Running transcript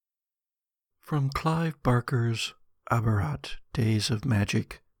From Clive Barker's Aberrat, Days of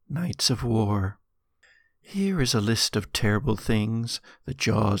Magic, Nights of War. Here is a list of terrible things: the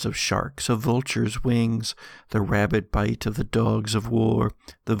jaws of sharks, a vulture's wings, the rabid bite of the dogs of war,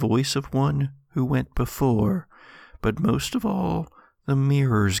 the voice of one who went before, but most of all, the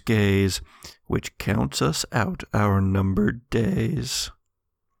mirror's gaze, which counts us out our numbered days.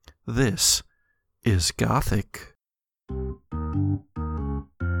 This is Gothic.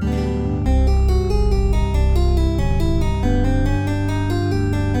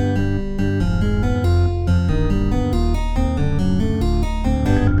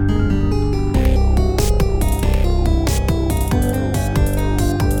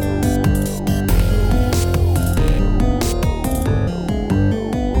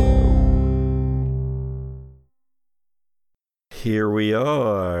 Here we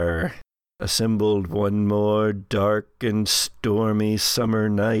are, assembled one more dark and stormy summer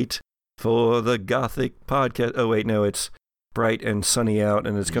night for the Gothic podcast. Oh, wait, no, it's bright and sunny out,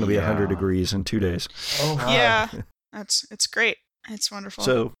 and it's going to be 100 degrees in 2 days. Oh, my. Yeah, it's great. It's wonderful.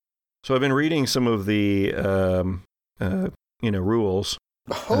 So I've been reading some of the, rules.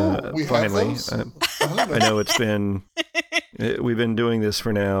 We finally. Have those? I know it's been, we've been doing this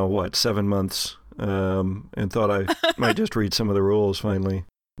for now, 7 months? And thought I might just read some of the rules finally.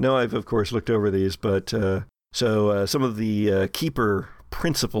 No, I've of course looked over these, but some of the keeper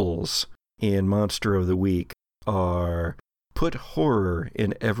principles in Monster of the Week are put horror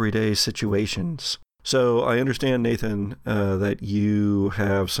in everyday situations. So I understand, Nathan, that you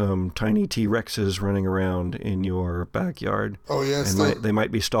have some tiny T-Rexes running around in your backyard. Oh, yes. And they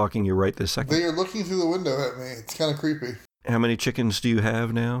might be stalking you right this second. They are looking through the window at me. It's kind of creepy. How many chickens do you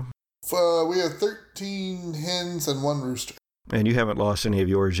have now? We have 13 hens and 1 rooster. And you haven't lost any of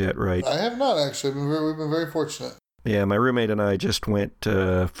yours yet, right? I have not, actually. We've been very fortunate. Yeah, my roommate and I just went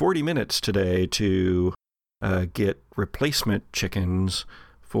 40 minutes today to get replacement chickens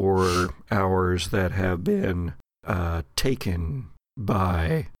for ours that have been taken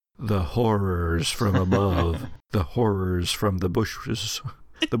by the horrors from above, the horrors from the bushes.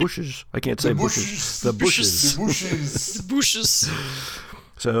 The bushes. I can't say bushes. The bushes. The bushes. The bushes.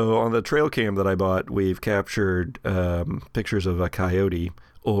 So on the trail cam that I bought, we've captured pictures of a coyote,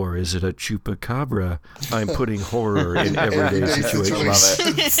 or is it a chupacabra? I'm putting horror in everyday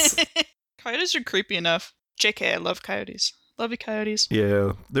situations. Coyotes are creepy enough. JK, I love coyotes. Love you, coyotes.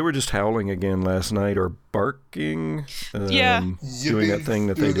 Yeah, they were just howling again last night, or barking. Doing that thing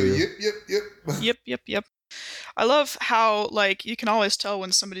that they do. Yep. I love how, you can always tell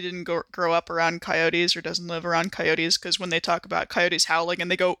when somebody didn't grow up around coyotes or doesn't live around coyotes, because when they talk about coyotes howling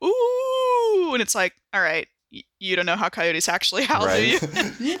and they go, ooh, and it's like, all right, you don't know how coyotes actually howl, right?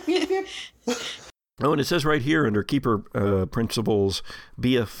 Do you? Yep. Oh, and it says right here under keeper principles,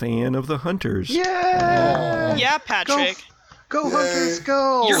 be a fan of the hunters. Yeah! Yeah, Patrick. Go hunters,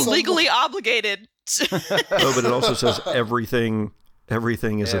 go! You're legally obligated. Oh, but it also says everything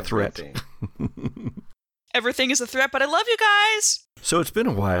is a threat. Everything is a threat, but I love you guys! So it's been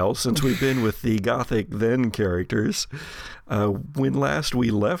a while since we've been with the Gothic Then characters. When last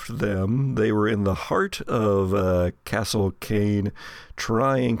we left them, they were in the heart of Castle Cain,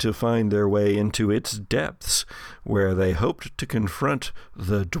 trying to find their way into its depths, where they hoped to confront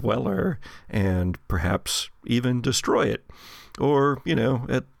the Dweller and perhaps even destroy it. Or,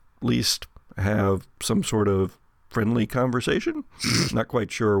 at least have some sort of friendly conversation. Not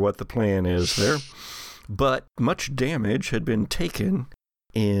quite sure what the plan is there. But much damage had been taken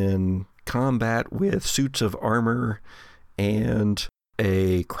in combat with suits of armor and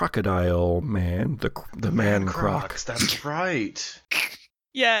a crocodile man, the man croc. That's right.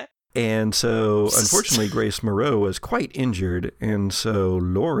 Yeah. And so, unfortunately, Grace Moreau was quite injured, and so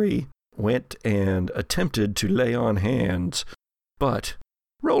Lori went and attempted to lay on hands, but,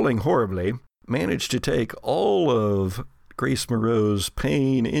 rolling horribly, managed to take all of Grace Moreau's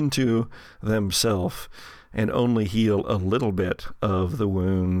pain into themselves and only heal a little bit of the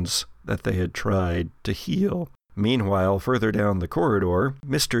wounds that they had tried to heal. Meanwhile, further down the corridor,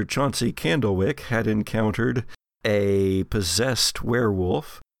 Mr. Chauncey Candlewick had encountered a possessed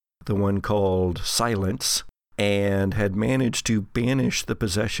werewolf, the one called Silence, and had managed to banish the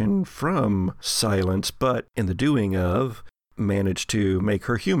possession from Silence, but in the doing of, managed to make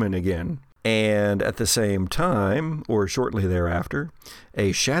her human again. And at the same time, or shortly thereafter,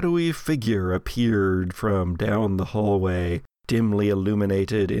 a shadowy figure appeared from down the hallway, dimly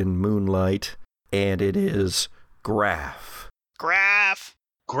illuminated in moonlight, and it is Graf.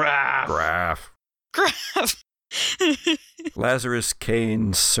 Lazarus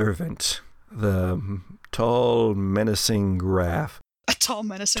Kane's servant, the tall, menacing Graf. A tall,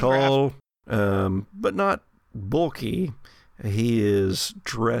 menacing Graf. but not bulky. He is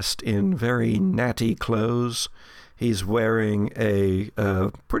dressed in very natty clothes. He's wearing a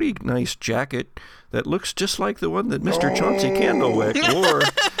pretty nice jacket that looks just like the one that Mr. Chauncey Candlewick wore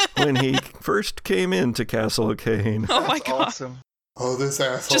when he first came into Castle Kane. Oh my god. Awesome. Oh, this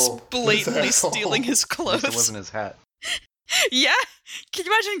asshole. Just blatantly This asshole. stealing his At least clothes. it wasn't his hat. Yeah? Can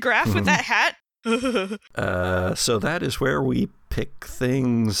you imagine Graf with that hat? So that is where we pick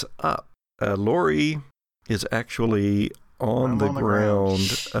things up. Lori is actually on the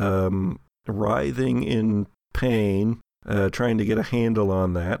ground, writhing in pain, trying to get a handle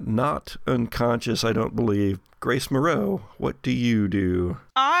on that. Not unconscious, I don't believe. Grace Moreau, what do you do?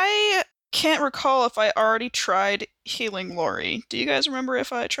 I can't recall if I already tried healing Lori. Do you guys remember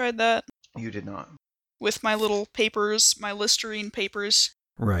if I tried that? You did not. With my little papers, my Listerine papers?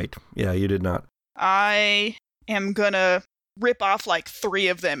 Right. Yeah, you did not. I am gonna rip off like 3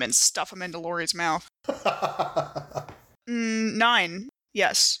 of them and stuff them into Lori's mouth. 9.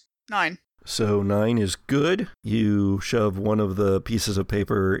 Yes, 9. So 9 is good. You shove one of the pieces of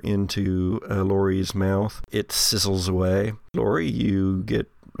paper into Lori's mouth. It sizzles away. Lori, you get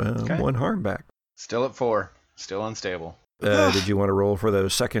 1 harm back. Still at 4. Still unstable. Did you want to roll for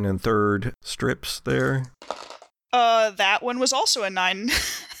those second and third strips there? That one was also a 9.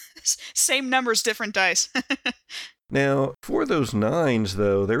 Same numbers, different dice. Now, for those 9s,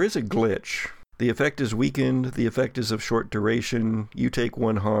 though, there is a glitch. The effect is weakened. The effect is of short duration. You take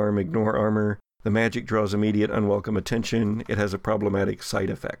 1 harm, ignore armor. The magic draws immediate unwelcome attention. It has a problematic side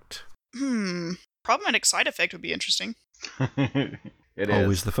effect. Problematic side effect would be interesting. It is.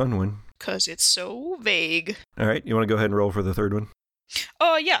 Always the fun one. Because it's so vague. All right, you want to go ahead and roll for the third one?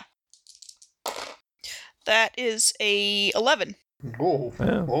 Yeah. That is a 11. Oh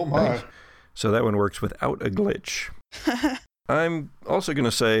my. Nice. So that one works without a glitch. I'm also going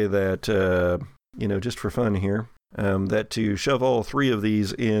to say that, just for fun here, that to shove all 3 of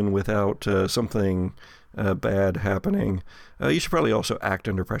these in without something bad happening, you should probably also act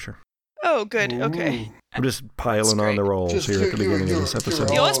under pressure. Oh, good. Okay. Ooh. I'm just piling on the rolls Just here at the beginning of this episode.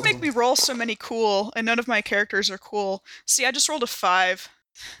 You always make me roll so many cool, and none of my characters are cool. See, I just rolled a 5.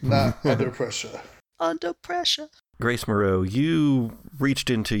 Not under pressure. Under pressure. Grace Moreau, you reached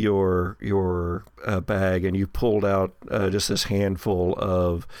into your bag and you pulled out just this handful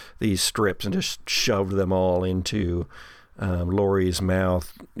of these strips and just shoved them all into Lori's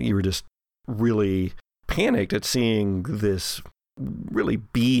mouth. You were just really panicked at seeing this really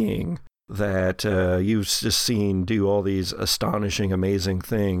being that you've just seen do all these astonishing, amazing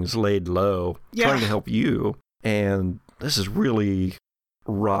things laid low, trying to help you. And this has really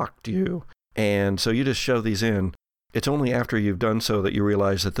rocked you. And so you just shove these in. It's only after you've done so that you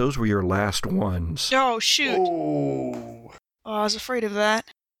realize that those were your last ones. Oh, shoot. Oh. I was afraid of that.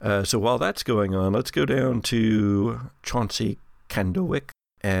 So while that's going on, let's go down to Chauncey Candlewick,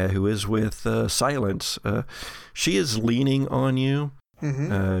 who is with Silence. She is leaning on you.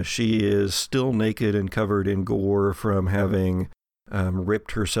 Mm-hmm. She is still naked and covered in gore from having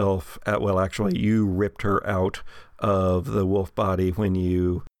ripped herself out. Well, actually, you ripped her out of the wolf body when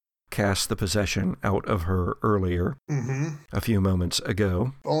you cast the possession out of her earlier, a few moments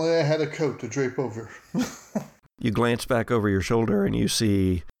ago. Only I had a coat to drape over. You glance back over your shoulder and you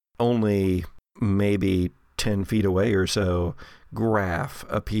see only maybe 10 feet away or so, Graf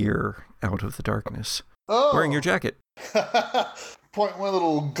appear out of the darkness, wearing your jacket. Point one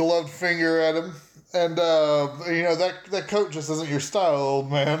little gloved finger at him. And, that coat just isn't your style,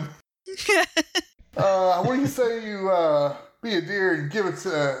 old man. What do you say you, be a dear and give it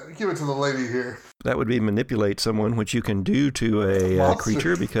to the lady here? That would be manipulate someone, which you can do to a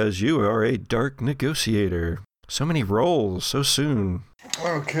creature because you are a dark negotiator. So many rolls, so soon.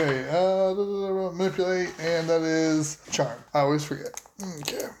 Okay, manipulate, and that is charm. I always forget.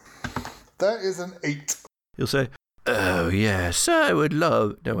 Okay. That is an 8. He'll say, "Oh, yes, I would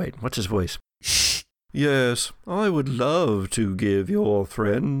love..." No, wait, what's his voice? "Yes, I would love to give your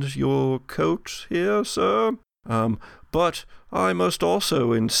friend your coat here, sir. But I must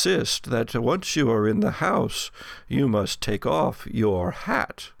also insist that once you are in the house, you must take off your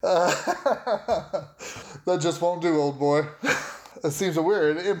hat." That just won't do, old boy. That seems a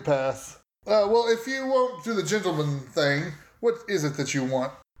weird impasse. Well, if you won't do the gentleman thing, what is it that you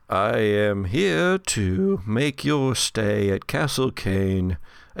want? "I am here to make your stay at Castle Kane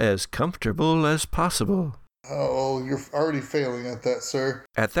as comfortable as possible." Oh, you're already failing at that, sir.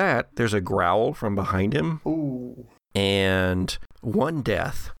 At that, there's a growl from behind him. Ooh. And One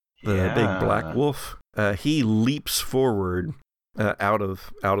Death, the big black wolf, he leaps forward out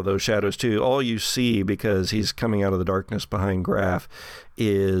of those shadows too. All you see, because he's coming out of the darkness behind Graf,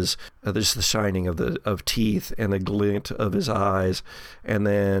 is just the shining of teeth and the glint of his eyes, and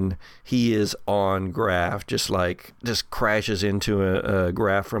then he is on Graf, just crashes into a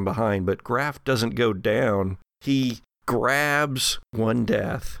Graf from behind. But Graf doesn't go down. He grabs One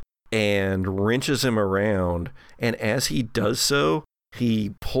Death and wrenches him around, and as he does so,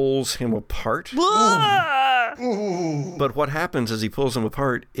 he pulls him apart. Ooh. But what happens as he pulls him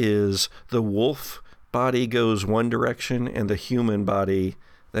apart is the wolf body goes one direction and the human body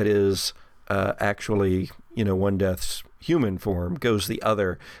that is actually, One Death's human form goes the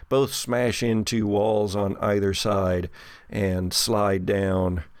other. Both smash into walls on either side and slide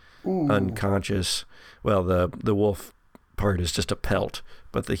down unconscious. Well, the wolf part is just a pelt,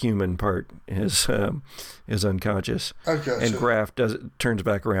 but the human part is unconscious. Okay. And Graf turns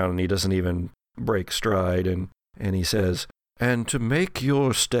back around and he doesn't even break stride, and he says, "And to make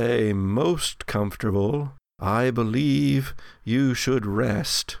your stay most comfortable, I believe you should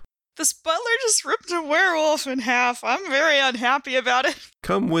rest. This butler just ripped a werewolf in half. I'm very unhappy about it.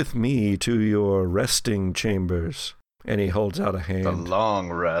 Come with me to your resting chambers." And he holds out a hand. The long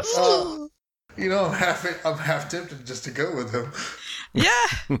rest. I'm half tempted just to go with him. Yeah.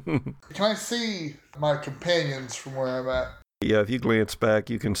 Can I see my companions from where I'm at? Yeah, if you glance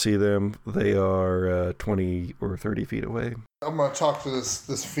back, you can see them. They are 20 or 30 feet away. I'm going to talk to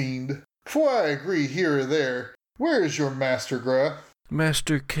this fiend. Before I agree here or there, where is your master, Graf?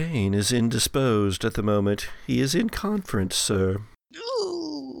 Master Kane is indisposed at the moment. He is in conference, sir.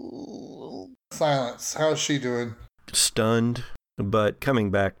 Silence. How's she doing? Stunned, but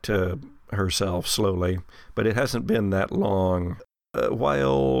coming back to herself slowly. But it hasn't been that long.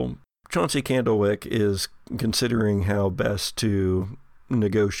 While Chauncey Candlewick is considering how best to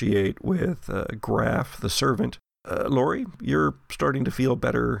negotiate with Graf, the servant, Lori, you're starting to feel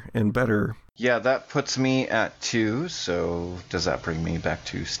better and better. Yeah, that puts me at 2, so does that bring me back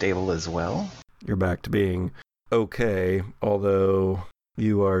to stable as well? You're back to being okay, although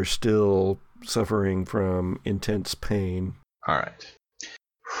you are still suffering from intense pain. All right.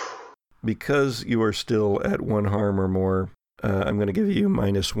 Because you are still at 1 harm or more, I'm going to give you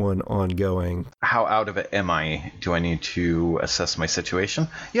 -1 ongoing. How out of it am I? Do I need to assess my situation?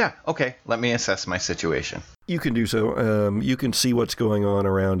 Yeah, okay. Let me assess my situation. You can do so. You can see what's going on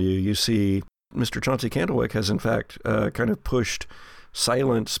around you. You see Mr. Chauncey Candlewick has, in fact, kind of pushed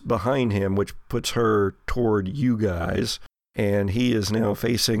Silence behind him, which puts her toward you guys. And he is now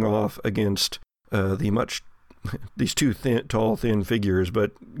facing off against these two tall, thin figures,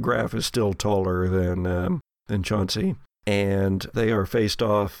 but Graf is still taller than Chauncey. And they are faced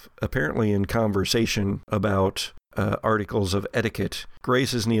off, apparently in conversation about articles of etiquette.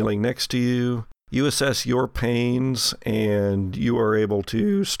 Grace is kneeling next to you. You assess your pains, and you are able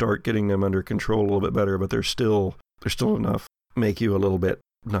to start getting them under control a little bit better, but they're still enough to make you a little bit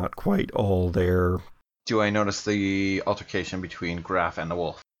not quite all there. Do I notice the altercation between Graf and the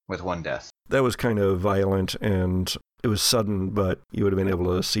wolf with One Death? That was kind of violent, and it was sudden, but you would have been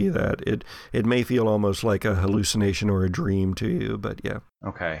able to see that. It may feel almost like a hallucination or a dream to you, but yeah.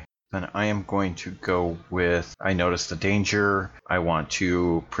 Okay. Then I am going to go with, I notice the danger. I want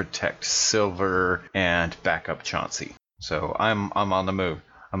to protect Silver and back up Chauncey. So I'm on the move.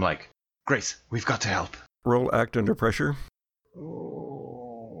 I'm like, Grace, we've got to help. Roll act under pressure.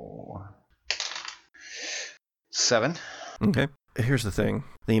 Oh. 7. Okay. Here's the thing.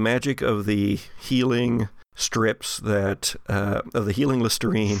 The magic of the healing strips of the healing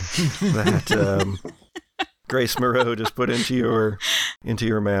Listerine that Grace Moreau just put into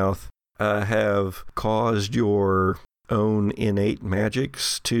your mouth have caused your own innate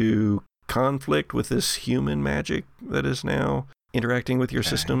magics to conflict with this human magic that is now interacting with your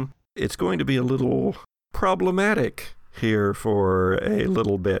system. It's going to be a little problematic here for a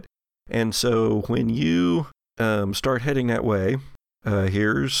little bit. And so when you start heading that way,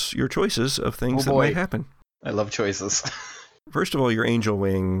 here's your choices of things that might happen. I love choices. First of all, your angel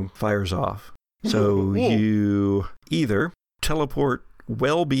wing fires off. So you either teleport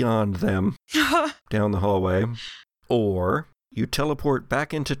well beyond them down the hallway, or you teleport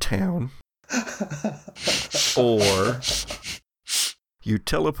back into town, or you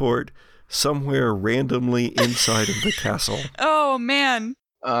teleport somewhere randomly inside of the castle. Oh, man.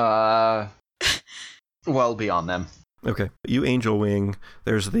 Well beyond them. Okay. You angel wing.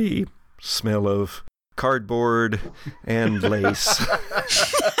 There's the smell of cardboard and lace.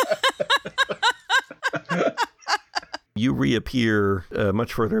 you reappear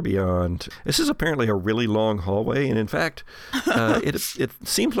much further beyond. This is apparently a really long hallway, and in fact, it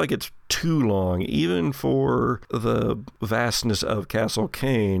seems like it's too long, even for the vastness of Castle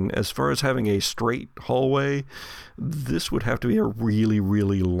Kane. As far as having a straight hallway, this would have to be a really,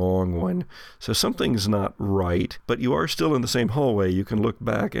 really long one. So something's not right, but you are still in the same hallway. You can look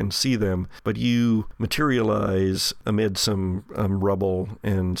back and see them, but you materialize amid some rubble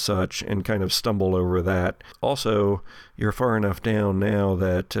and such and kind of stumble over that. Also, you're far enough down now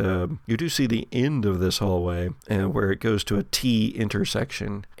that you do see the end of this hallway where it goes to a T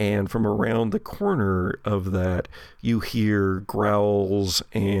intersection. And from around the corner of that, you hear growls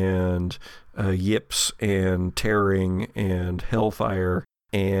and yips and tearing and hellfire.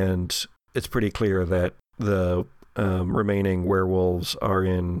 And it's pretty clear that the remaining werewolves are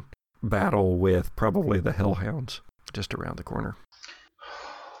in battle with probably the hellhounds just around the corner.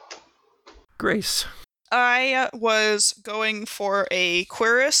 Grace. I was going for a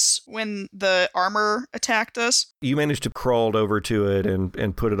cuirass when the armor attacked us. You managed to crawl over to it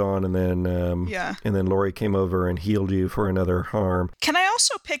and put it on, and then and then Lori came over and healed you for another harm. Can I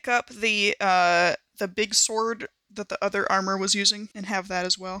also pick up the big sword that the other armor was using and have that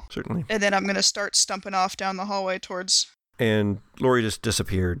as well? Certainly. And then I'm going to start stumping off down the hallway towards... And Lori just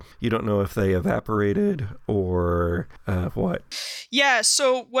disappeared. You don't know if they evaporated or what. Yeah,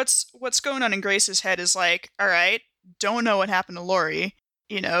 so what's going on in Grace's head is like, all right, don't know what happened to Lori.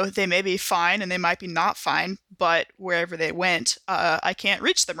 You know, they may be fine and they might be not fine, but wherever they went, I can't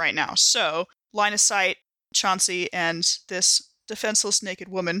reach them right now. So, line of sight, Chauncey and this defenseless naked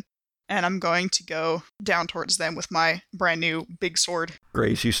woman, and I'm going to go down towards them with my brand new big sword.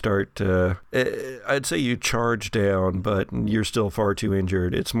 Grace, you start, I'd say you charge down, but you're still far too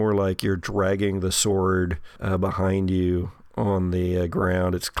injured. It's more like you're dragging the sword behind you on the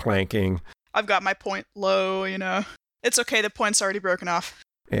ground. It's clanking. I've got my point low, you know. It's okay, the point's already broken off.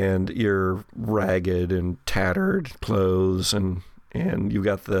 And you're ragged and tattered clothes, and you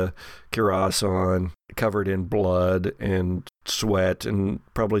got the cuirass on, covered in blood and sweat and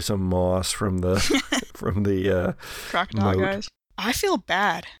probably some moss from the from the crocodile moat. Guys. I feel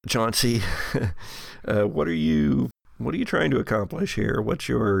bad. Chauncey, what are you trying to accomplish here? What's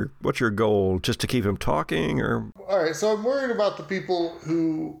your goal? Just to keep him talking, or? All right, so I'm worried about the people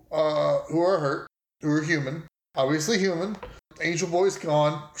who are hurt, who are human, obviously human. Angel Boy's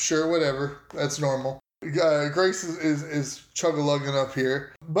gone, sure, whatever, that's normal. Grace is chug-a-lugging up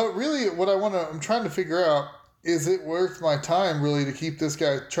here. But really, what I'm trying to figure out, is it worth my time, really, to keep this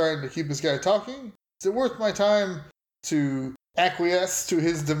guy talking? Is it worth my time to acquiesce to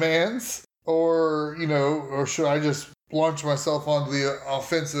his demands? Or, or should I just launch myself onto the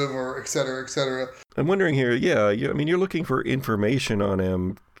offensive, or et cetera, et cetera? I'm wondering here, you're looking for information on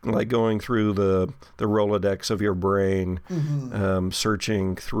him, like going through the Rolodex of your brain,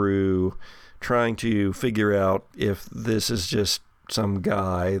 searching through, trying to figure out if this is just some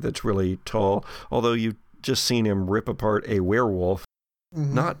guy that's really tall, although you've just seen him rip apart a werewolf.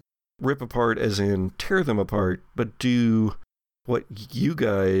 Not rip apart as in tear them apart, but do what you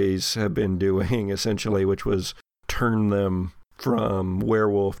guys have been doing, essentially, which was turn them from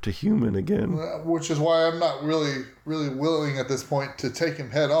werewolf to human again. Which is why I'm not really, really willing at this point to take him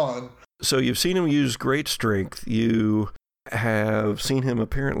head on. So you've seen him use great strength. You have seen him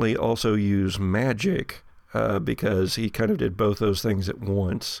apparently also use magic, because he kind of did both those things at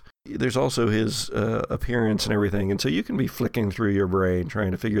once. There's also his appearance and everything, and so you can be flicking through your brain trying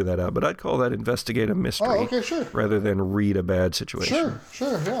to figure that out. But I'd call that investigate a mystery. Oh, okay, sure. Rather than read a bad situation.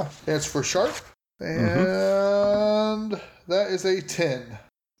 Sure, yeah. It's for sharp, and that is a 10.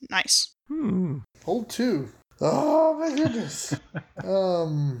 Nice. Hold 2. Oh my goodness.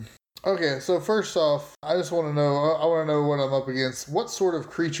 Okay, so first off, I want to know what I'm up against. What sort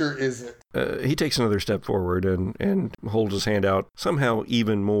of creature is it? He takes another step forward and holds his hand out, somehow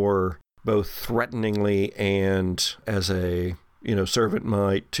even more both threateningly and as a, servant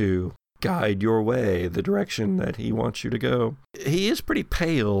might to guide your way, the direction that he wants you to go. He is pretty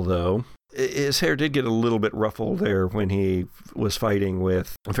pale, though. His hair did get a little bit ruffled there when he was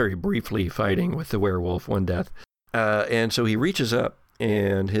very briefly fighting with the werewolf one death. And so he reaches up,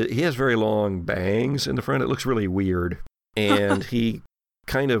 and he has very long bangs in the front. It looks really weird. And he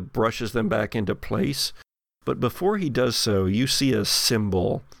kind of brushes them back into place. But before he does so, you see a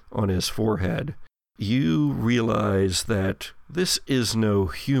symbol on his forehead. You realize that this is no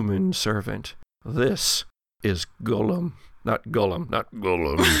human servant. This is Golem. Not Gollum.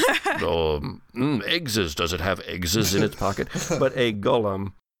 Eggs. Does it eggs in its pocket? But a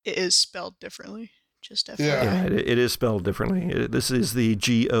Golem. It is spelled differently. Just FYI. Yeah, it is spelled differently. This is the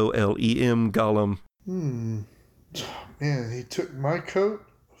Golem, Gollum. Man, he took my coat.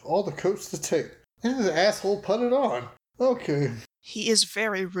 All the coats to take. And his asshole put it on. Okay. He is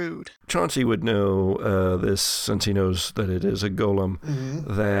very rude. Chauncey would know this since he knows that it is a golem,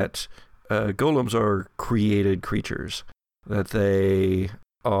 that golems are created creatures, that they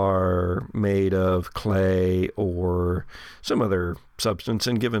are made of clay or some other substance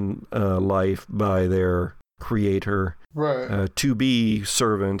and given life by their creator to be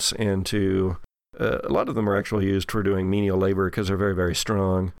servants and to... a lot of them are actually used for doing menial labor because they're very, very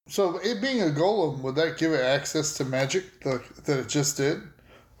strong. So it being a golem, would that give it access to magic that it just did?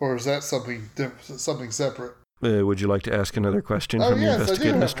 Or is that something separate? Would you like to ask another question from your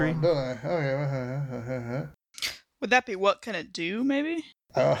investigate mystery? One, don't I? Okay. Would that be what can it do, maybe?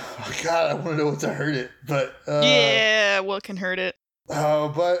 God, I want to know what to hurt it. But yeah, what can hurt it?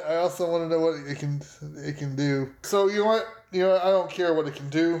 But I also want to know what it can do. So you know what? I don't care what it can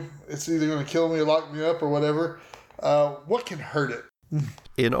do. It's either going to kill me or lock me up or whatever. What can hurt it?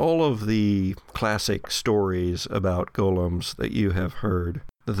 In all of the classic stories about golems that you have heard,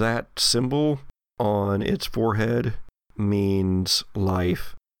 that symbol on its forehead means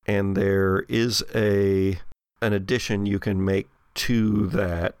life, and there is an addition you can make to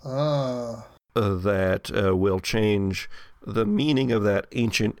that that will change the meaning of that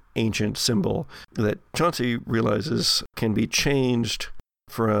ancient symbol that Chauncey realizes can be changed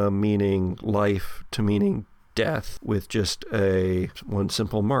from meaning life to meaning death with just one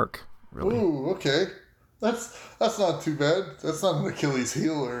simple mark, really. Ooh, okay. That's not too bad. That's not an Achilles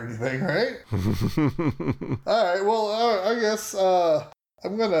heel or anything, right? All right. Well, I guess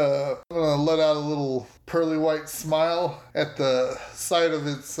I'm gonna let out a little pearly white smile at the sight of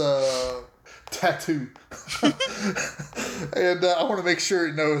its tattoo, and I want to make sure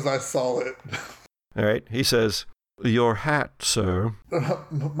it knows I saw it. All right. He says, "Your hat, sir."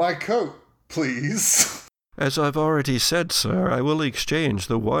 My coat, please. As I've already said, sir, I will exchange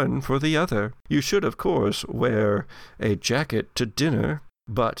the one for the other. You should, of course, wear a jacket to dinner,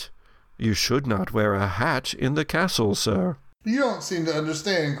 but you should not wear a hat in the castle, sir. You don't seem to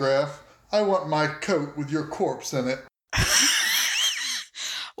understand, Graf. I want my coat with your corpse in it.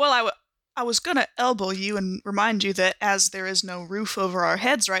 Well, I was gonna elbow you and remind you that as there is no roof over our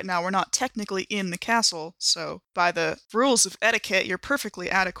heads right now, we're not technically in the castle, so by the rules of etiquette, you're perfectly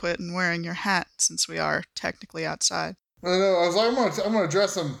adequate in wearing your hat, since we are technically outside. I know, I was like, I'm gonna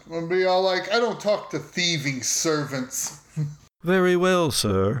dress him and be all like, I don't talk to thieving servants. Very well,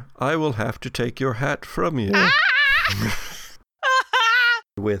 sir. I will have to take your hat from you.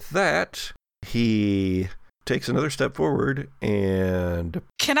 With that, he takes another step forward and...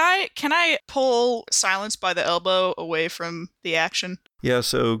 Can I pull Silence by the elbow away from the action? Yeah,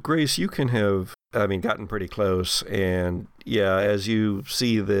 so Grace, you can have, gotten pretty close, and yeah, as you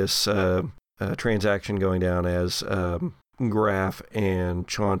see this transaction going down as Graf and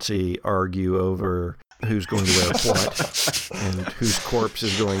Chauncey argue over who's going to wear what and whose corpse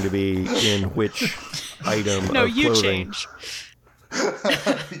is going to be in which item of clothing. No, you change.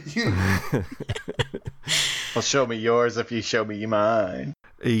 Well, show me yours if you show me mine.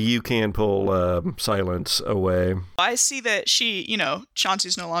 You can pull Silence away. I see that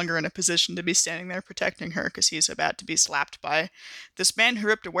Chauncey's no longer in a position to be standing there protecting her because he's about to be slapped by this man who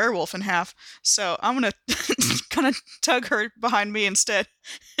ripped a werewolf in half. So I'm going to kind of tug her behind me instead.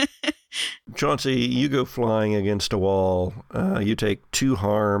 Chauncey, you go flying against a wall. You take 2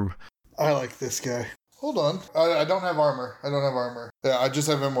 harm. I like this guy. Hold on. I don't have armor. Yeah, I just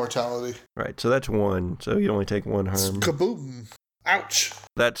have immortality. Right, so that's 1. So you only take 1 harm. Kaboom. Ouch.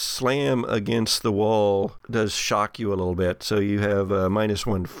 That slam against the wall does shock you a little bit, so you have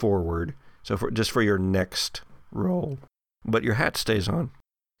 -1 forward. So just for your next roll. But your hat stays on.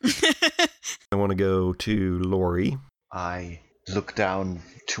 I want to go to Lori. I look down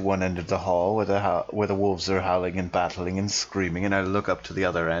to one end of the hall where the wolves are howling and battling and screaming, and I look up to the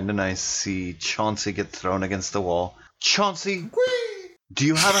other end and I see Chauncey get thrown against the wall. Chauncey, Whee! Do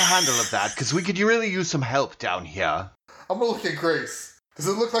you have a handle of that? Because we could really use some help down here. I'm gonna look at Grace. Does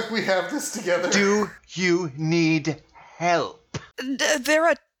it look like we have this together? Do you need help? There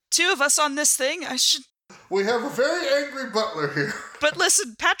are 2 of us on this thing. We have a very angry butler here. But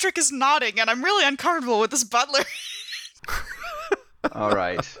listen, Patrick is nodding, and I'm really uncomfortable with this butler. All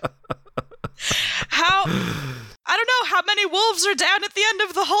right. I don't know how many wolves are down at the end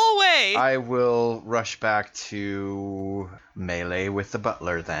of the hallway. I will rush back to melee with the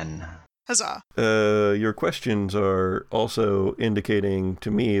butler then. Huzzah. Your questions are also indicating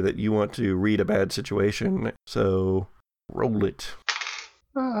to me that you want to read a bad situation, so roll it.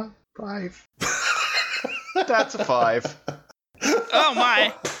 5. That's a 5. Oh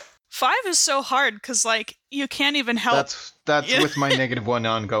my. 5 is so hard because, like, you can't even help. That's with my -1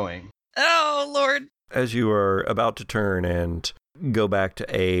 ongoing. Oh, Lord. As you are about to turn and go back to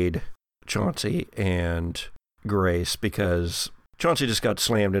aid Chauncey and Grace, because Chauncey just got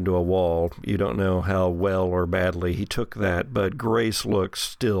slammed into a wall. You don't know how well or badly he took that, but Grace looks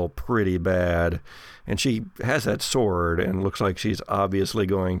still pretty bad. And she has that sword and looks like she's obviously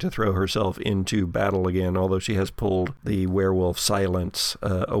going to throw herself into battle again, although she has pulled the werewolf Silence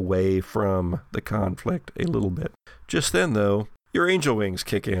away from the conflict a little bit. Just then, though, your angel wings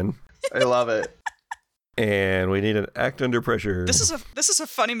kick in. I love it. And we need an act under pressure. This is a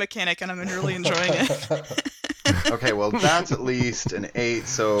funny mechanic, and I'm really enjoying it. Okay, well, that's at least an 8,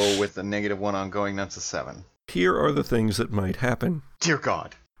 so with the -1 ongoing, that's a 7. Here are the things that might happen. Dear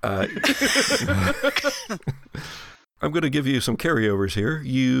God. I'm going to give you some carryovers here.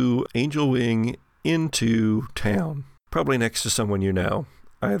 You angel wing into town, probably next to someone you know,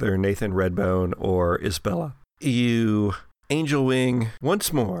 either Nathan Redbone or Isabella. You angel wing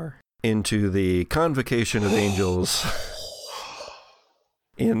once more into the convocation of angels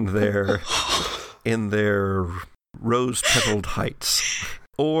in their rose-petaled heights.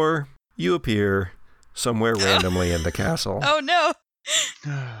 Or you appear somewhere randomly in the castle. Oh, no.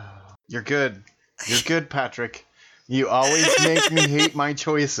 You're good. You're good, Patrick. You always make me hate my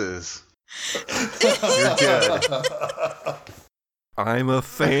choices. You're good. I'm a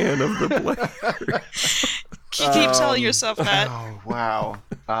fan of the player. Keep telling yourself that. Oh, wow.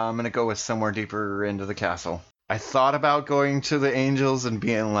 I'm going to go with somewhere deeper into the castle. I thought about going to the angels and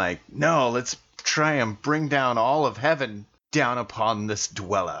being like, no, let's try and bring down all of heaven down upon this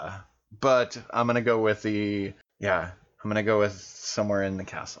dweller. But I'm going to go with I'm going to go with somewhere in the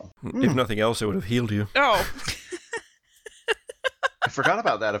castle. If nothing else, it would have healed you. Oh. I forgot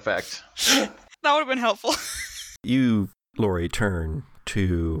about that effect. That would have been helpful. You, Lori, turn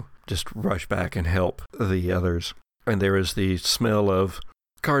to just rush back and help the others. And there is the smell of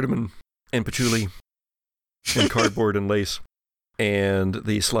cardamom and patchouli and cardboard and lace. And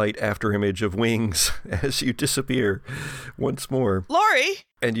the slight afterimage of wings as you disappear once more. Lori!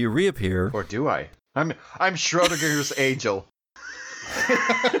 And you reappear. Or do I? I'm Schrodinger's angel.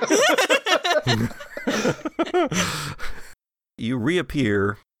 You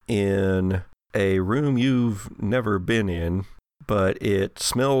reappear in a room you've never been in, but it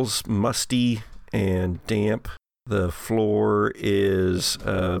smells musty and damp. The floor is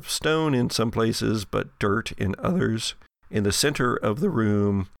stone in some places, but dirt in others. In the center of the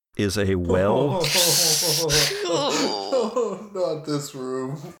room is a well. Oh, not this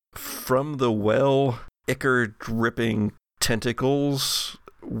room. From the well, ichor-dripping tentacles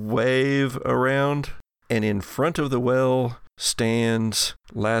wave around, and in front of the well stands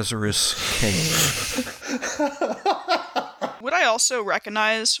Lazarus Kane. Would I also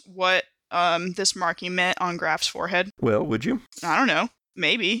recognize what this marking meant on Graf's forehead? Well, would you? I don't know.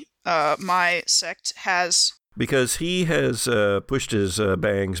 Maybe. My sect has... Because he has pushed his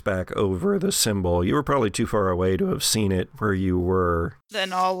bangs back over the symbol. You were probably too far away to have seen it where you were.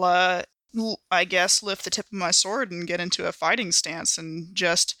 Then I'll, I guess, lift the tip of my sword and get into a fighting stance and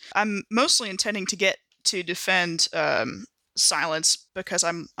just... I'm mostly intending to get to defend Silence because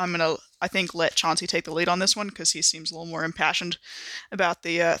I'm gonna, I think, let Chauncey take the lead on this one because he seems a little more impassioned about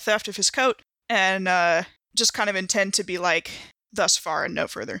the theft of his coat and just kind of intend to be like, thus far and no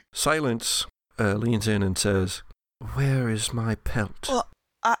further. Silence leans in and says, "Where is my pelt?" Well,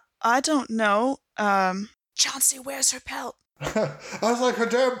 I don't know. Chauncey, where's her pelt? I was like, her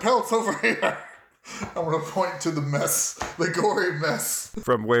damn pelt's over here. I'm going to point to the mess, the gory mess.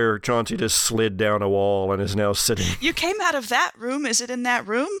 From where Chauncey just slid down a wall and is now sitting. You came out of that room. Is it in that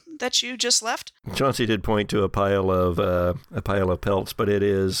room that you just left? Chauncey did point to a pile of pelts, but it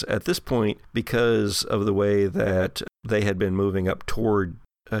is, at this point, because of the way that they had been moving up toward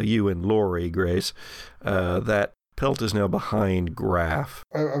you and Lori, Grace, that pelt is now behind Graf.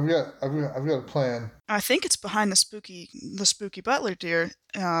 I've got a plan. I think it's behind the spooky butler, dear.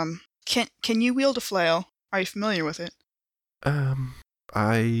 Can you wield a flail? Are you familiar with it?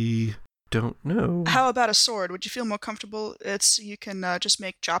 I don't know. How about a sword? Would you feel more comfortable? You can just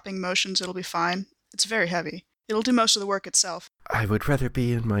make chopping motions. It'll be fine. It's very heavy. It'll do most of the work itself. I would rather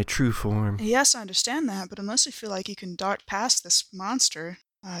be in my true form. Yes, I understand that, but unless you feel like you can dart past this monster,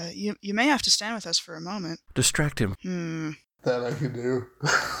 you may have to stand with us for a moment. Distract him. That I can do.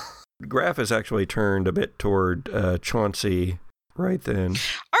 Graf has actually turned a bit toward Chauncey right then.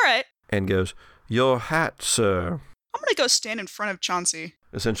 All right. And goes, "Your hat, sir." I'm going to go stand in front of Chauncey.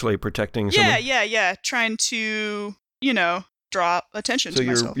 Essentially protecting someone? Yeah. Trying to, draw attention to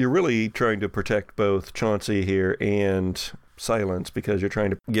myself. So you're really trying to protect both Chauncey here and silence because you're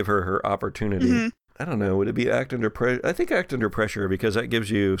trying to give her her opportunity. Mm-hmm. I don't know. Would it be act under pressure? I think act under pressure because that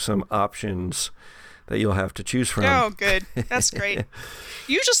gives you some options that you'll have to choose from. Oh, good. That's great.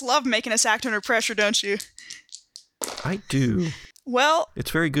 You just love making us act under pressure, don't you? I do. Well,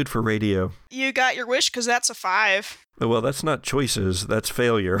 It's very good for radio. you got your wish because that's a 5. Well, that's not choices. That's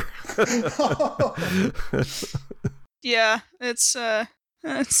failure. Yeah, it's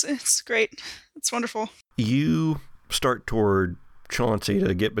great. It's wonderful. You start toward Chauncey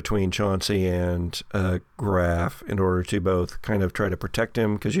to get between Chauncey and Graf in order to both kind of try to protect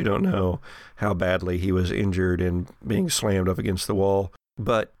him because you don't know how badly he was injured in being slammed up against the wall.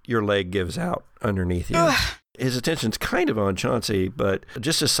 But your leg gives out underneath you. Ugh. His attention's kind of on Chauncey, but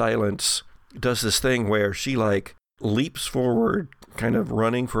just as Silence does this thing where she like leaps forward, kind of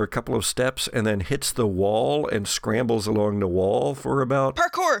running for a couple of steps, and then hits the wall and scrambles along the wall for about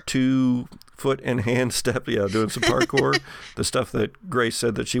Parkour! 2 foot and hand step. Yeah, doing some parkour. The stuff that Grace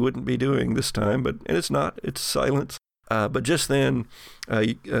said that she wouldn't be doing this time, and it's not. It's Silence. But just then,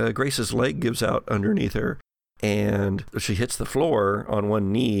 Grace's leg gives out underneath her, and she hits the floor on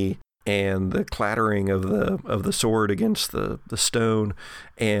one knee, and the clattering of the sword against the stone,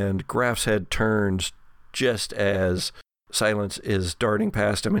 and Graf's head turns just as Silence is darting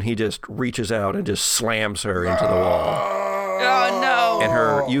past him, and he just reaches out and just slams her into the wall. Oh, no.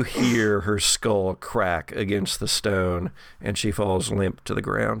 And you hear her skull crack against the stone, and she falls limp to the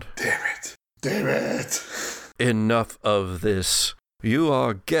ground. Damn it. Enough of this. You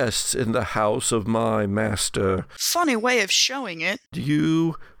are guests in the house of my master. Funny way of showing it.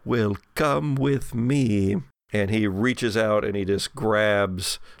 You will come with me. And he reaches out and he just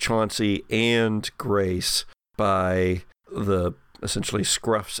grabs Chauncey and Grace by the essentially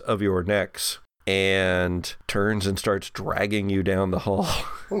scruffs of your necks and turns and starts dragging you down the hall.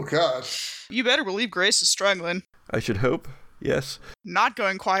 Oh, gosh. You better believe Grace is struggling. I should hope, yes. Not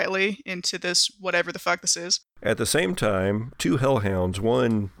going quietly into this whatever the fuck this is. At the same time, 2 hellhounds,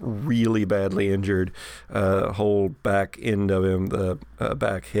 one really badly injured, whole back end of him, the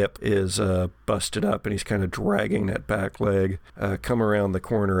back hip is busted up, and he's kind of dragging that back leg, come around the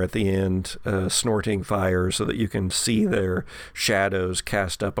corner at the end, snorting fire so that you can see their shadows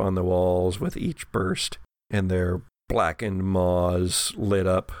cast up on the walls with each burst, and their blackened maws lit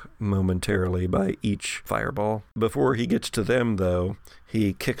up momentarily by each fireball. Before he gets to them, though,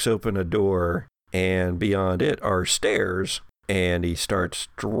 he kicks open a door, and beyond it are stairs, and he starts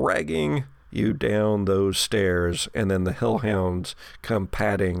dragging you down those stairs, and then the hellhounds come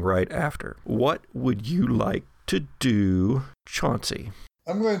padding right after. What would you like to do, Chauncey?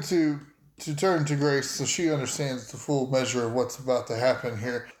 I'm going to turn to Grace so she understands the full measure of what's about to happen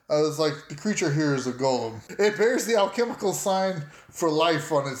here. I was like, the creature here is a golem. It bears the alchemical sign for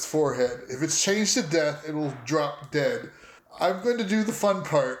life on its forehead. If it's changed to death, it will drop dead. I'm going to do the fun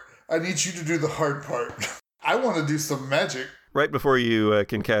part. I need you to do the hard part. I want to do some magic. Right before you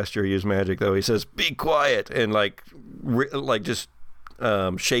can cast your use magic, though, he says, "Be quiet," and just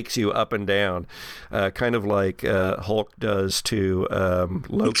shakes you up and down, kind of like Hulk does to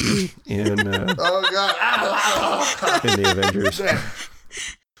Loki in Oh God! in the Avengers.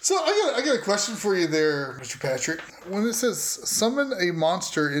 So I got a question for you there, Mr. Patrick. When it says summon a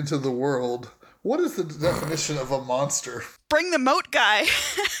monster into the world, what is the definition of a monster? Bring the moat guy.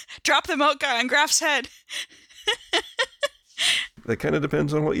 Drop the moat guy on Graf's head. That kind of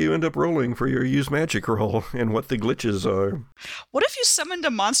depends on what you end up rolling for your use magic roll and what the glitches are. What if you summoned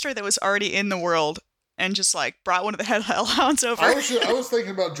a monster that was already in the world and just like brought one of the hellhounds over? I was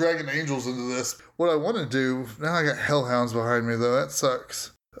thinking about dragging angels into this. What I want to do now, I got hellhounds behind me though. That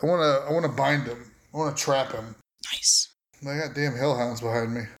sucks. I want to bind him. I want to trap him. Nice. I got damn hellhounds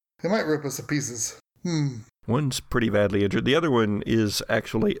behind me. They might rip us to pieces. One's pretty badly injured. The other one is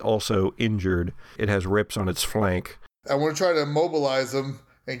actually also injured. It has rips on its flank. I want to try to immobilize him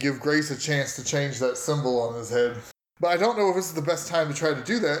and give Grace a chance to change that symbol on his head. But I don't know if this is the best time to try to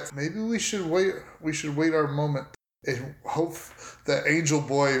do that. Maybe we should wait. We should wait our moment and hope that Angel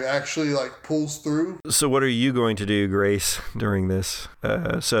Boy actually pulls through. So what are you going to do, Grace, during this?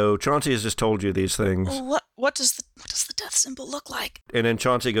 So Chauncey has just told you these things. What does the death symbol look like? And then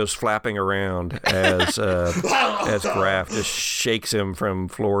Chauncey goes flapping around as Graf just shakes him from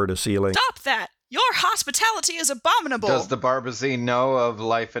floor to ceiling. Stop that! Your hospitality is abominable! Does the Barbazine know of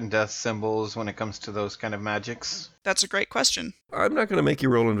life and death symbols when it comes to those kind of magics? That's a great question. I'm not going to make you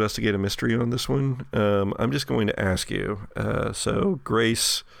roll investigate a mystery on this one. I'm just going to ask you. So,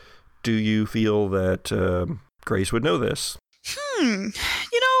 Grace, do you feel that Grace would know this? You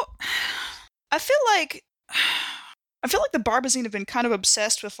know, I feel like I feel like the Barbazine have been kind of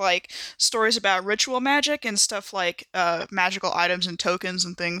obsessed with like stories about ritual magic and stuff like magical items and tokens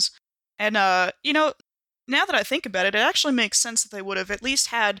and things. And now that I think about it, it actually makes sense that they would have at least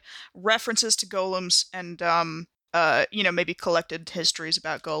had references to golems and maybe collected histories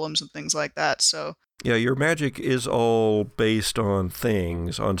about golems and things like that. So Yeah, your magic is all based on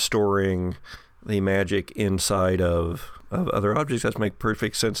things, on storing the magic inside of other objects. That makes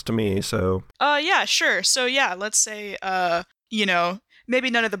perfect sense to me. So yeah, sure. So yeah, let's say maybe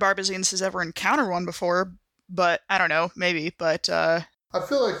none of the Barbazines has ever encountered one before, but I don't know, maybe. But I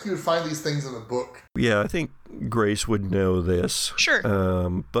feel like you would find these things in a book. yeah, I think Grace would know this. Sure.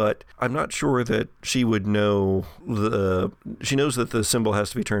 But I'm not sure that she would know she knows that the symbol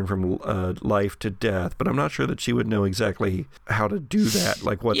has to be turned from life to death, but I'm not sure that she would know exactly how to do that,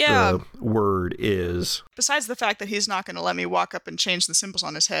 like what the word is. Besides the fact that he's not going to let me walk up and change the symbols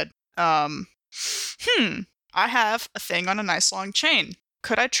on his head. I have a thing on a nice long chain.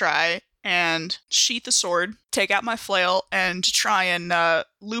 Could I try and sheath the sword, take out my flail, and try and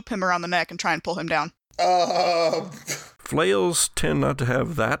loop him around the neck and try and pull him down? Flails tend not to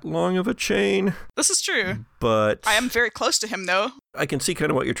have that long of a chain. This is true. But I am very close to him, though. I can see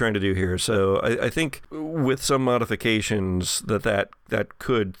kind of what you're trying to do here. So I think with some modifications that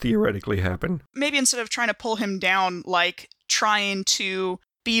could theoretically happen. Maybe instead of trying to pull him down, like trying to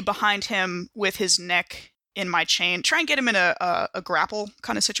be behind him with his neck in my chain, try and get him in a grapple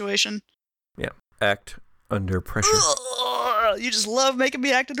kind of situation. Yeah. Act under pressure. You just love making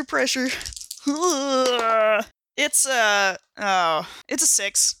me act under pressure. It's a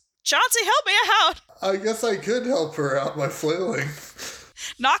 6. Chauncey, help me out! I guess I could help her out by flailing.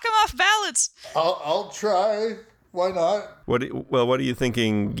 Knock him off balance! I'll try. Why not? What are you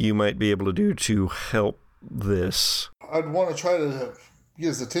thinking you might be able to do to help this? I'd want to try to get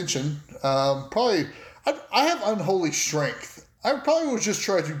his attention. Probably, I have unholy strength. I probably would just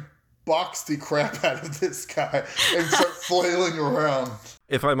try to box the crap out of this guy and start flailing around.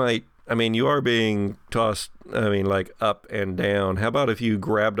 If I might, you are being tossed, like up and down. How about if you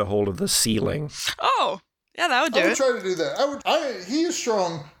grabbed a hold of the ceiling? Oh, yeah, that would do it. I would try to do that. He is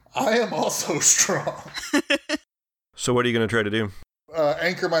strong. I am also strong. So what are you going to try to do?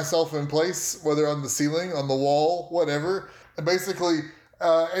 Anchor myself in place, whether on the ceiling, on the wall, whatever. And basically,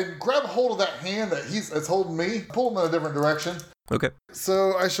 and grab hold of that hand that's holding me. Pull him in a different direction. Okay.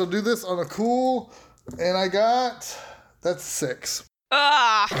 So I shall do this on a cool, and that's 6.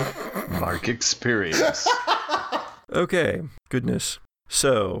 Mark experience. Okay, goodness.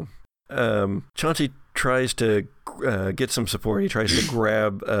 So, Chauncey tries to get some support. He tries to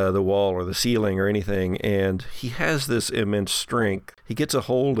grab the wall or the ceiling or anything, and he has this immense strength. He gets a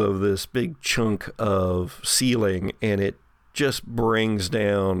hold of this big chunk of ceiling, and it just brings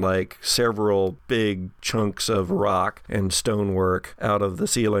down like several big chunks of rock and stonework out of the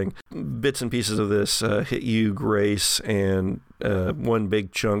ceiling. Bits and pieces of this hit you, Grace, and one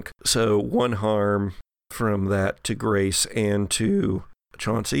big chunk. So 1 harm from that to Grace and to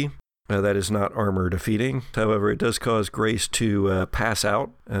Chauncey. That is not armor defeating. However, it does cause Grace to pass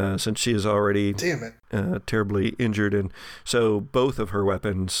out since she is already terribly injured. And so both of her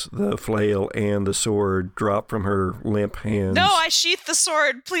weapons, the flail and the sword, drop from her limp hands. No, I sheathed the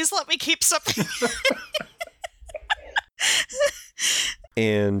sword. Please let me keep something.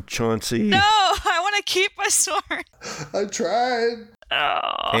 And Chauncey... No, I want to keep my sword. I tried.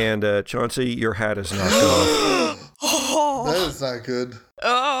 Oh. And Chauncey, your hat is knocked off. Oh. That is not good.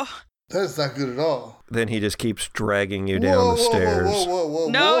 Oh. That is not good at all. Then he just keeps dragging you down the stairs. Whoa,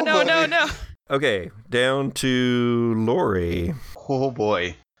 No. Okay, down to Lori. Oh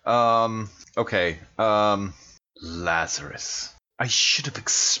boy. Okay. Lazarus. I should have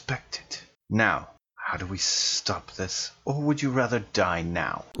expected. Now, how do we stop this? Or would you rather die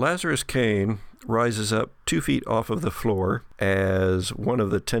now? Lazarus Kane rises up 2 feet off of the floor as one of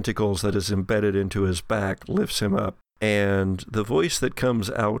the tentacles that is embedded into his back lifts him up. And the voice that comes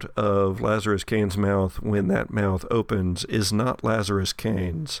out of Lazarus Kane's mouth when that mouth opens is not Lazarus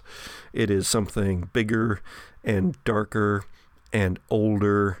Kane's. It is something bigger and darker and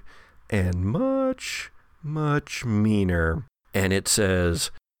older and much, much meaner. And it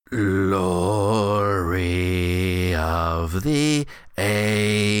says, "Glory of the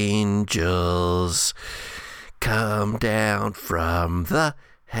angels, come down from the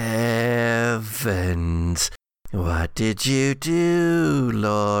heavens. What did you do,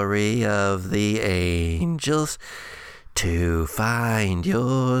 glory of the angels, to find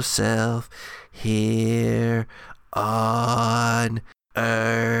yourself here on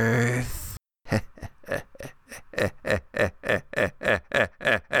earth?"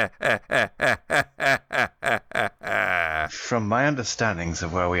 From my understandings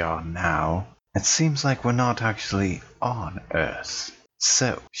of where we are now, it seems like we're not actually on Earth.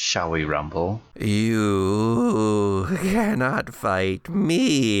 So, shall we rumble? You cannot fight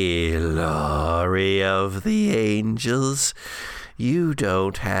me, Lori of the Angels. You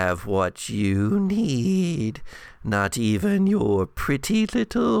don't have what you need. Not even your pretty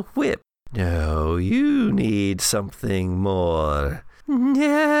little whip. No, you need something more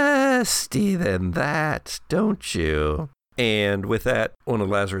nasty than that, don't you? And with that, one of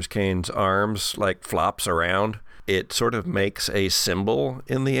Lazarus Kane's arms, flops around. It sort of makes a symbol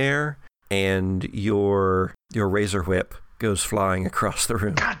in the air, and your razor whip goes flying across the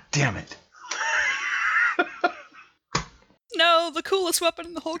room. God damn it! No, the coolest weapon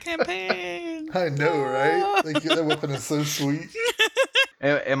in the whole campaign. I know, right? That weapon is so sweet.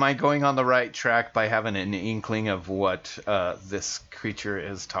 Am I going on the right track by having an inkling of what this creature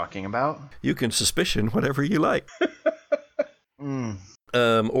is talking about? You can suspicion whatever you like. Mm.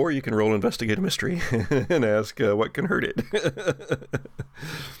 Or you can roll Investigate a Mystery and ask what can hurt it.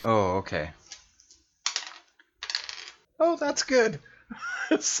 Oh, okay. Oh, that's good.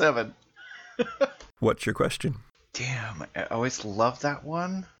 7. What's your question? Damn, I always loved that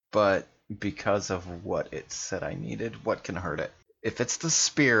one, but because of what it said I needed, what can hurt it? If it's the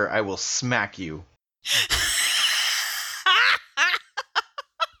spear, I will smack you.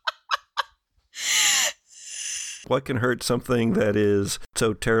 What can hurt something that is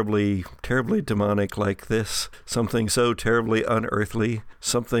so terribly, terribly demonic like this? Something so terribly unearthly?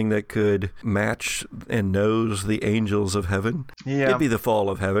 Something that could match and nose the angels of heaven? Yeah. It'd be the fall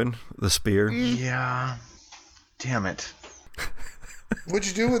of heaven, the spear. Yeah. Damn it. What'd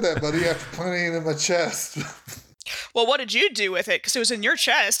you do with that, buddy, after putting it in my chest? Well, what did you do with it? Because it was in your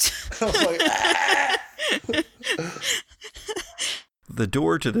chest. I was like, ah! The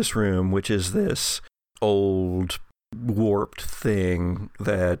door to this room, which is this old, warped thing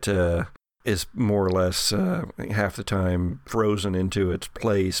that is more or less half the time frozen into its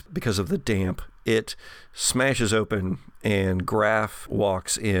place because of the damp, it smashes open and Graf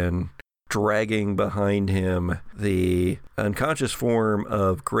walks in, dragging behind him the unconscious form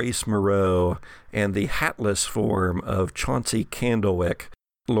of Grace Moreau and the hatless form of Chauncey Candlewick.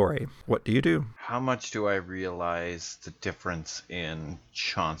 Lori, what do you do? How much do I realize the difference in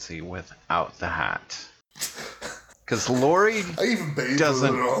Chauncey without the hat? Because Lori I even bathed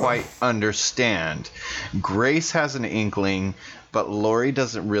doesn't with it on. quite understand. Grace has an inkling, but Lori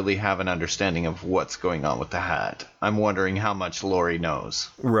doesn't really have an understanding of what's going on with the hat. I'm wondering how much Lori knows.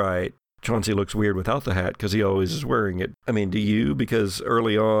 Right. Chauncey looks weird without the hat because he always is wearing it. I mean, do you? Because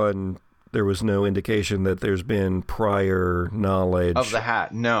early on, there was no indication that there's been prior knowledge. Of the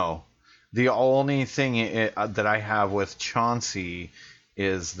hat, no. The only thing that I have with Chauncey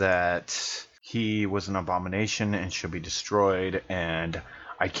is that he was an abomination and should be destroyed, and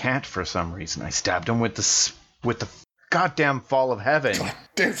I can't for some reason. I stabbed him with the goddamn fall of heaven.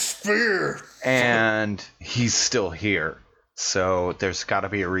 Damn spear! And he's still here. So there's got to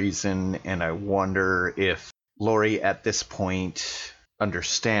be a reason, and I wonder if Lori at this point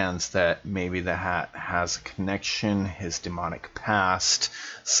understands that maybe the hat has a connection, his demonic past,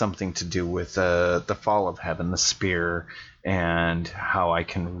 something to do with the fall of heaven, the spear, and how I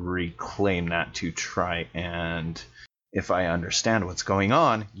can reclaim that to try and, if I understand what's going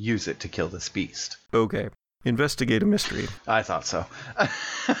on, use it to kill this beast. Okay. Investigate a mystery. I thought so.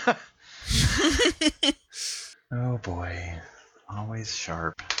 Oh boy. Always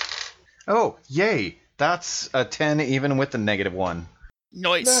sharp. Oh, yay! That's a 10 even with the -1.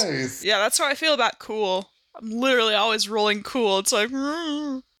 Nice. Yeah, that's how I feel about cool. I'm literally always rolling cool. It's like,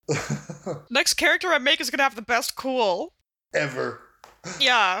 next character I make is going to have the best cool. Ever.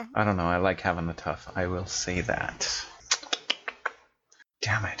 Yeah. I don't know, I like having the tough. I will say that.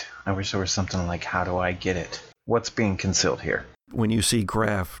 Damn it. I wish there was something like, how do I get it? What's being concealed here? When you see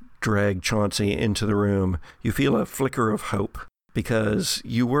Graf drag Chauncey into the room, you feel a flicker of hope because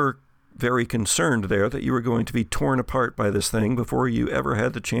you were very concerned there that you were going to be torn apart by this thing before you ever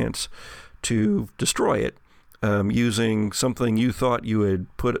had the chance to destroy it, using something you thought you had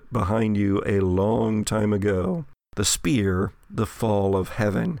put behind you a long time ago. The spear, the fall of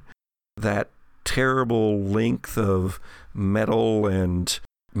heaven, that terrible length of metal and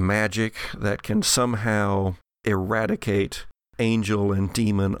magic that can somehow eradicate angel and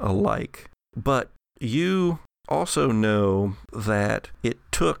demon alike. But you also know that it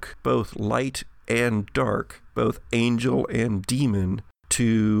took both light and dark, both angel and demon,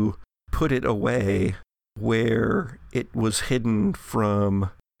 to put it away where it was hidden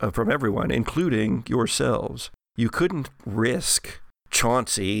from from everyone, including yourselves. You couldn't risk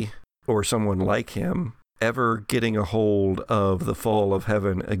Chauncey or someone like him ever getting a hold of the fall of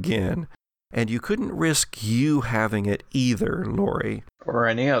heaven again. And you couldn't risk you having it either, Lori. Or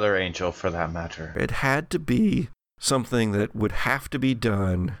any other angel, for that matter. It had to be something that would have to be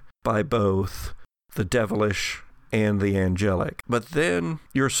done by both the devilish and the angelic. But then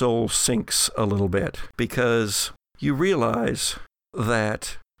your soul sinks a little bit because you realize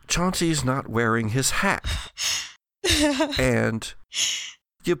that Chauncey's not wearing his hat. And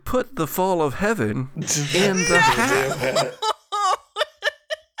you put the fall of heaven in the hat.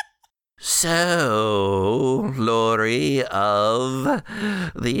 So, Lori of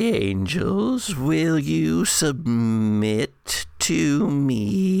the angels, will you submit to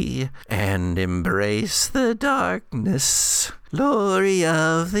me and embrace the darkness? Lori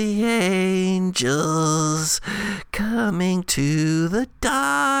of the angels, coming to the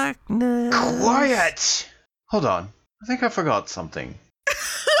darkness. Quiet! Hold on. I think I forgot something.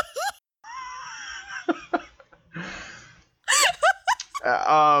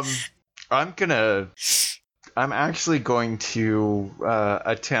 I'm actually going to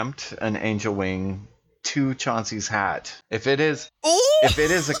attempt an angel wing to Chauncey's hat. If it is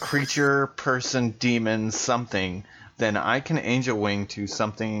a creature, person, demon, something, then I can angel wing to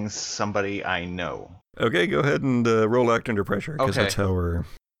somebody I know. Okay, go ahead and roll act under pressure, because that's how we're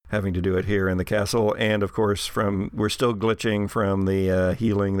having to do it here in the castle. And of course, we're still glitching from the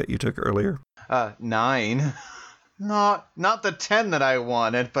healing that you took earlier. 9. Not the 10 that I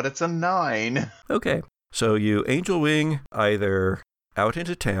wanted, but it's a 9. Okay. So you angel wing either out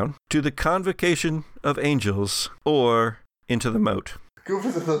into town, to the convocation of angels, or into the moat. Go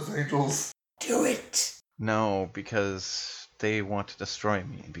visit those angels. Do it. No, because they want to destroy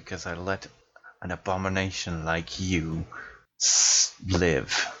me, because I let an abomination like you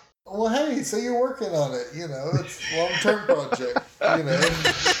live. Well, hey, so you're working on it. You know, it's a long-term project. You know,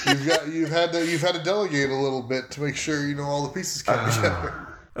 you've had to delegate a little bit to make sure all the pieces come together.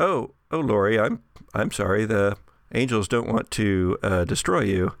 Oh, Lori, I'm sorry. The angels don't want to destroy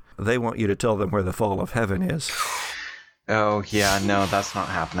you. They want you to tell them where the fall of heaven is. Oh yeah, no, that's not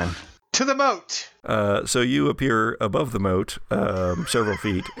happening. To the moat. So you appear above the moat, several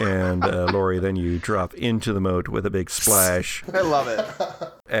feet, and Lori, then you drop into the moat with a big splash. I love it.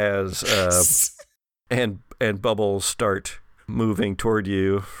 As and bubbles start moving toward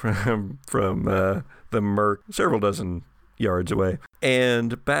you from the murk several dozen yards away.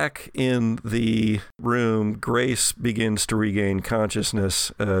 And back in the room, Grace begins to regain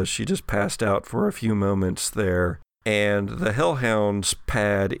consciousness. She just passed out for a few moments there. And the hellhounds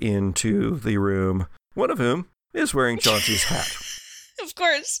pad into the room, one of whom is wearing Chauncey's hat. Of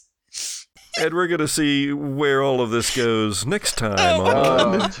course. And we're going to see where all of this goes next time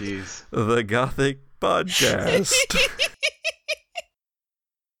on the Gothic Podcast.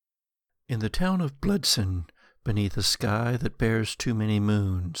 In the town of Bloodson, beneath a sky that bears too many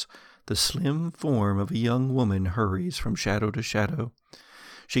moons, the slim form of a young woman hurries from shadow to shadow.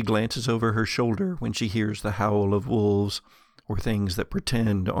 She glances over her shoulder when she hears the howl of wolves, or things that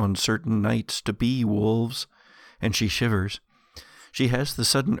pretend on certain nights to be wolves, and she shivers. She has the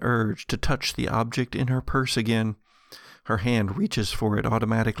sudden urge to touch the object in her purse again. Her hand reaches for it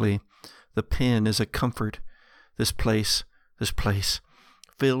automatically. The pen is a comfort. This place,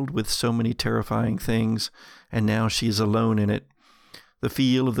 filled with so many terrifying things, and now she is alone in it. The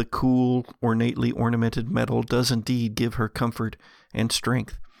feel of the cool, ornately ornamented metal does indeed give her comfort and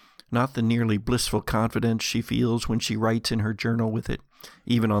strength, not the nearly blissful confidence she feels when she writes in her journal with it,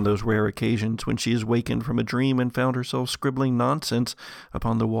 even on those rare occasions when she has wakened from a dream and found herself scribbling nonsense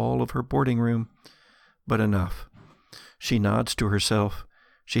upon the wall of her boarding room. But enough. She nods to herself.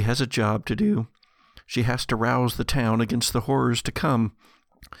 She has a job to do. She has to rouse the town against the horrors to come.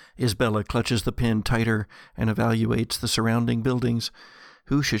 Isabella clutches the pen tighter and evaluates the surrounding buildings.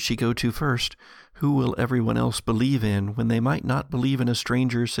 Who should she go to first? Who will everyone else believe in when they might not believe in a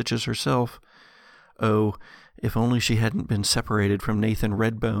stranger such as herself? Oh, if only she hadn't been separated from Nathan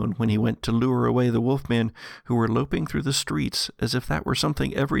Redbone when he went to lure away the wolfmen who were loping through the streets as if that were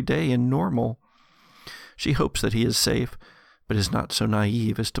something everyday and normal. She hopes that he is safe, but is not so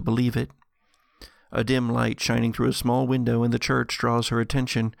naive as to believe it. A dim light shining through a small window in the church draws her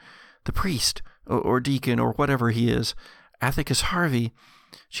attention. The priest, or deacon, or whatever he is, Athicus Harvey.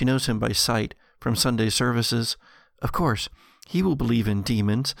 She knows him by sight from Sunday services. Of course, he will believe in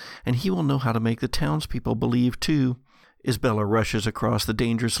demons, and he will know how to make the townspeople believe, too. Isabella rushes across the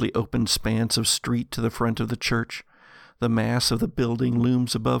dangerously open expanse of street to the front of the church. The mass of the building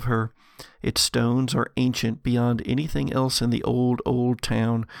looms above her. Its stones are ancient beyond anything else in the old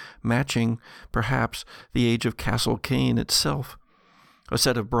town, matching, perhaps, the age of Castle Kane itself. A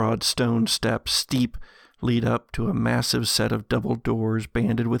set of broad stone steps, steep, lead up to a massive set of double doors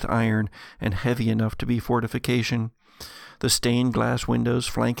banded with iron and heavy enough to be fortification. The stained glass windows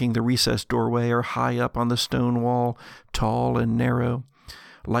flanking the recessed doorway are high up on the stone wall, tall and narrow.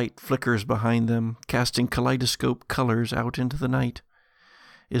 Light flickers behind them, casting kaleidoscope colors out into the night.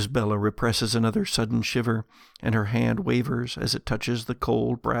 Isabella represses another sudden shiver, and her hand wavers as it touches the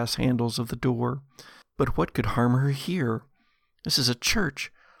cold brass handles of the door. But what could harm her here? This is a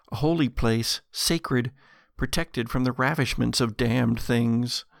church, a holy place, sacred, protected from the ravishments of damned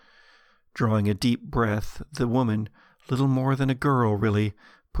things. Drawing a deep breath, the woman, little more than a girl really,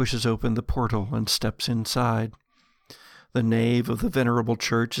 pushes open the portal and steps inside. The nave of the venerable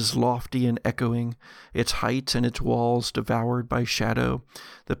church is lofty and echoing, its heights and its walls devoured by shadow,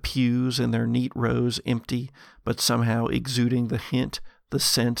 the pews in their neat rows empty, but somehow exuding the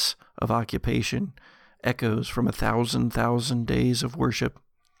sense of occupation, echoes from 1,000 days of worship.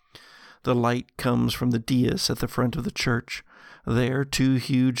 The light comes from the dais at the front of the church. There 2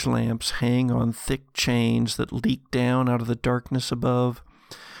 huge lamps hang on thick chains that leak down out of the darkness above.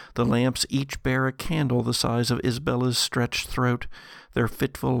 The lamps each bear a candle the size of Isabella's stretched throat, their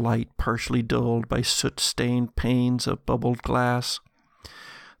fitful light partially dulled by soot-stained panes of bubbled glass.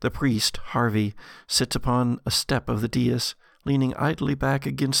 The priest, Harvey, sits upon a step of the dais, leaning idly back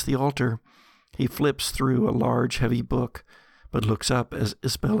against the altar. He flips through a large, heavy book, but looks up as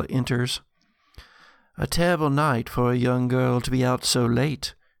Isabella enters. "A terrible night for a young girl to be out so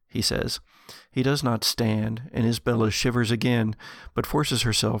late," he says. He does not stand, and Isabella shivers again, but forces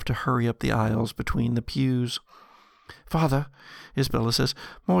herself to hurry up the aisles between the pews. "Father," Isabella says,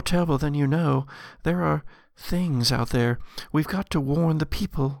 "more terrible than you know. There are things out there. We've got to warn the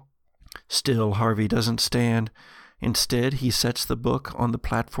people." Still, Harvey doesn't stand. Instead, he sets the book on the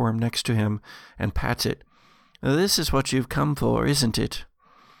platform next to him and pats it. "This is what you've come for, isn't it?"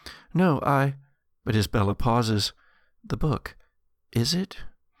 "No, But Isabella pauses. "The book, is it?"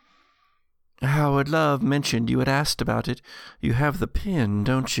 "Howard Love mentioned you had asked about it. You have the pin,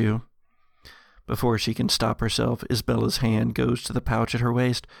 don't you?" Before she can stop herself, Isabella's hand goes to the pouch at her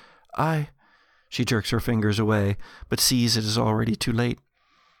waist. She jerks her fingers away, but sees it is already too late.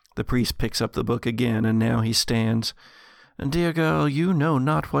 The priest picks up the book again, and now he stands. "Dear girl, you know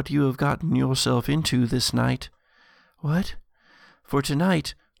not what you have gotten yourself into this night." "What?" "For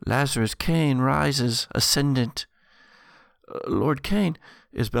tonight, Lazarus Kane rises, ascendant." "Lord Kane,"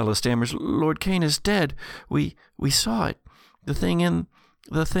 Isabella stammers, "Lord Kane is dead. We saw it. The thing,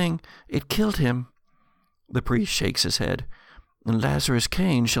 it killed him." The priest shakes his head. "Lazarus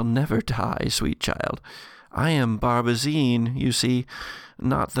Kane shall never die, sweet child. I am Barbazine, you see.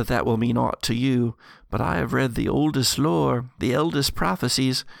 Not that will mean aught to you, but I have read the oldest lore, the eldest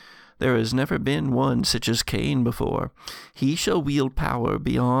prophecies. There has never been one such as Cain before. He shall wield power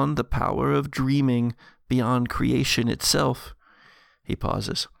beyond the power of dreaming, beyond creation itself." He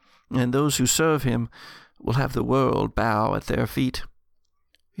pauses. "And those who serve him will have the world bow at their feet."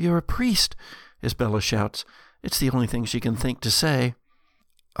 "You're a priest," Isabella shouts. It's the only thing she can think to say.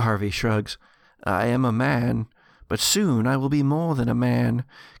 Harvey shrugs. "I am a man, but soon I will be more than a man.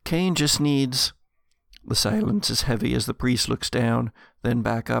 Cain just needs—" The silence is heavy as the priest looks down, then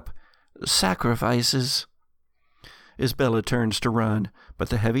back up. "Sacrifices." Isabella turns to run, but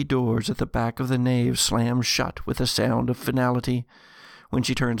the heavy doors at the back of the nave slam shut with a sound of finality. When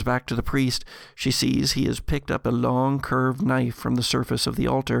she turns back to the priest, she sees he has picked up a long curved knife from the surface of the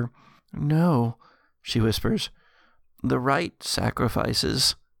altar. "No," she whispers. "The right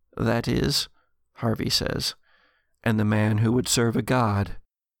sacrifices, that is," Harvey says, and the man who would serve a god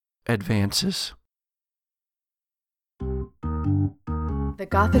advances. The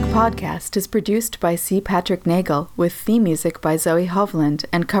Gothic Podcast is produced by C. Patrick Nagel, with theme music by Zoe Hovland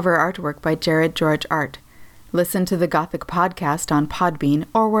and cover artwork by Jared George Art. Listen to The Gothic Podcast on Podbean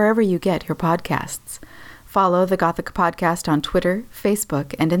or wherever you get your podcasts. Follow The Gothic Podcast on Twitter,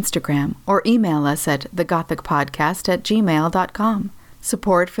 Facebook, and Instagram, or email us at thegothicpodcast@gmail.com.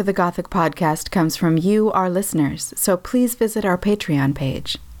 Support for The Gothic Podcast comes from you, our listeners, so please visit our Patreon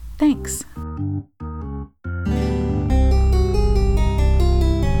page. Thanks.